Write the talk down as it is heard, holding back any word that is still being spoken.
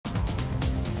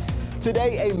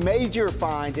Today, a major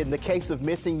find in the case of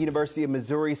missing University of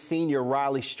Missouri senior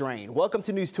Riley Strain. Welcome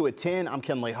to News 2 at 10. I'm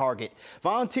Kenley Hargett.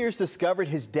 Volunteers discovered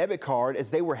his debit card as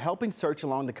they were helping search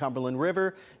along the Cumberland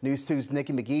River. News 2's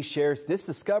Nikki McGee shares this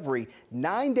discovery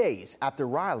 9 days after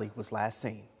Riley was last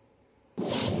seen.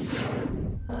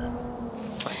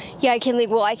 Yeah, Kenley,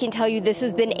 well, I can tell you this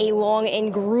has been a long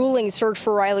and grueling search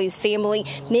for Riley's family.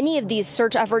 Many of these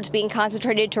search efforts being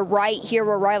concentrated to right here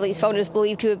where Riley's phone is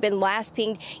believed to have been last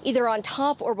pinged, either on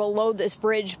top or below this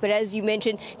bridge. But as you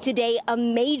mentioned, today, a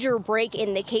major break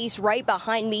in the case right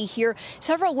behind me here.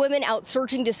 Several women out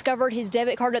searching discovered his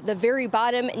debit card at the very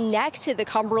bottom next to the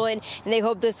Cumberland, and they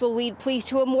hope this will lead police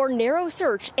to a more narrow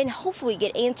search and hopefully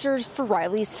get answers for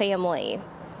Riley's family.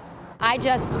 I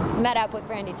just met up with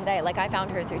Brandy today. Like, I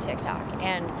found her through TikTok,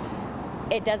 and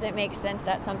it doesn't make sense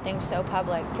that something so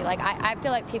public, like, I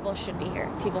feel like people should be here.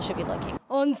 People should be looking.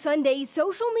 On Sunday,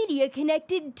 social media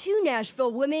connected two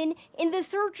Nashville women in the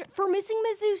search for missing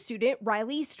Mizzou student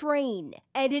Riley Strain.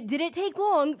 And it didn't take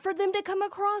long for them to come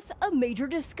across a major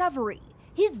discovery,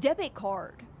 his debit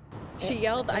card. She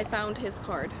yelled, "I found his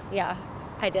card." Yeah,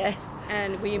 I did.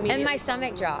 And we immediately... And my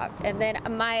stomach dropped. And then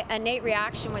my innate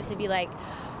reaction was to be like,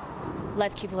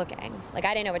 let's keep looking. Like,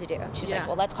 I didn't know what to do. She was like,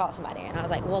 well, let's call somebody. And I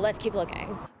was like, well, let's keep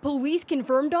looking. Police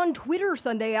confirmed on Twitter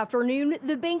Sunday afternoon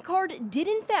the bank card did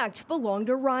in fact belong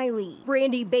to Riley.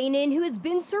 Brandy Bainan, who has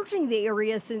been searching the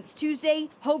area since Tuesday,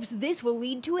 hopes this will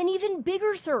lead to an even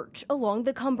bigger search along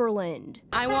the Cumberland.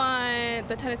 I want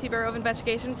the Tennessee Bureau of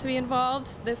Investigations to be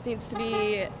involved. This needs to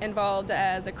be involved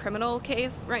as a criminal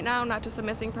case right now, not just a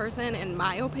missing person, in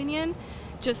my opinion,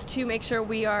 just to make sure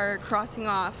we are crossing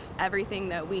off everything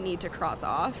that we need to cross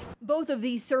off. Both of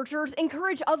these searchers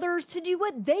encourage others to do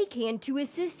what they can to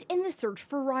assist in the search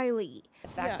for Riley. The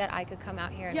fact that I could come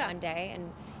out here in one day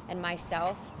and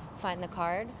myself find the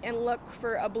card. And look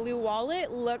for a blue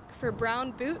wallet, look for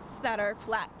brown boots that are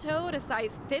flat-toed, a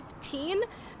size 15.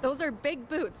 Those are big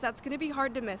boots. That's gonna be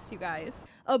hard to miss, you guys.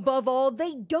 Above all,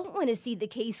 they don't want to see the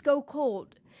case go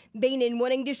cold. Bainan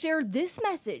wanting to share this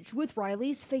message with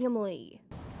Riley's family.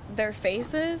 Their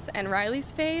faces and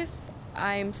Riley's face,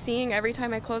 I'm seeing every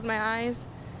time I close my eyes.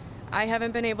 I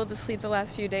haven't been able to sleep the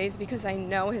last few days because I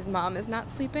know his mom is not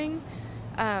sleeping.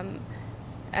 And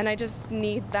I just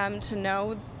need them to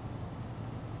know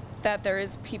that there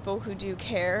is people who do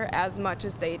care as much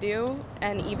as they do,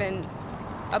 and even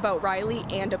about Riley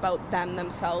and about them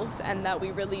themselves, and that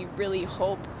we really, really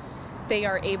hope they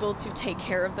are able to take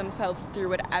care of themselves through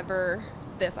whatever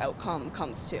this outcome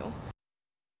comes to.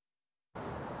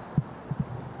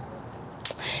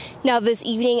 Now, this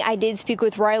evening, I did speak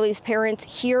with Riley's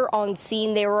parents here on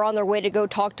scene. They were on their way to go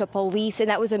talk to police, and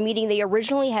that was a meeting they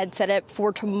originally had set up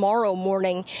for tomorrow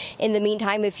morning. In the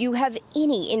meantime, if you have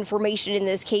any information in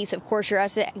this case, of course, you're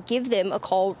asked to give them a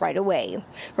call right away.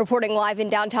 Reporting live in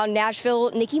downtown Nashville,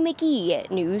 Nikki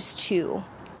McGee, News 2.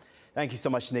 Thank you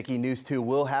so much, Nikki. News 2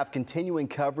 will have continuing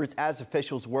coverage as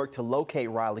officials work to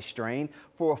locate Riley Strain.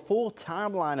 For a full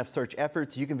timeline of search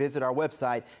efforts, you can visit our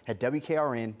website at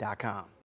WKRN.com.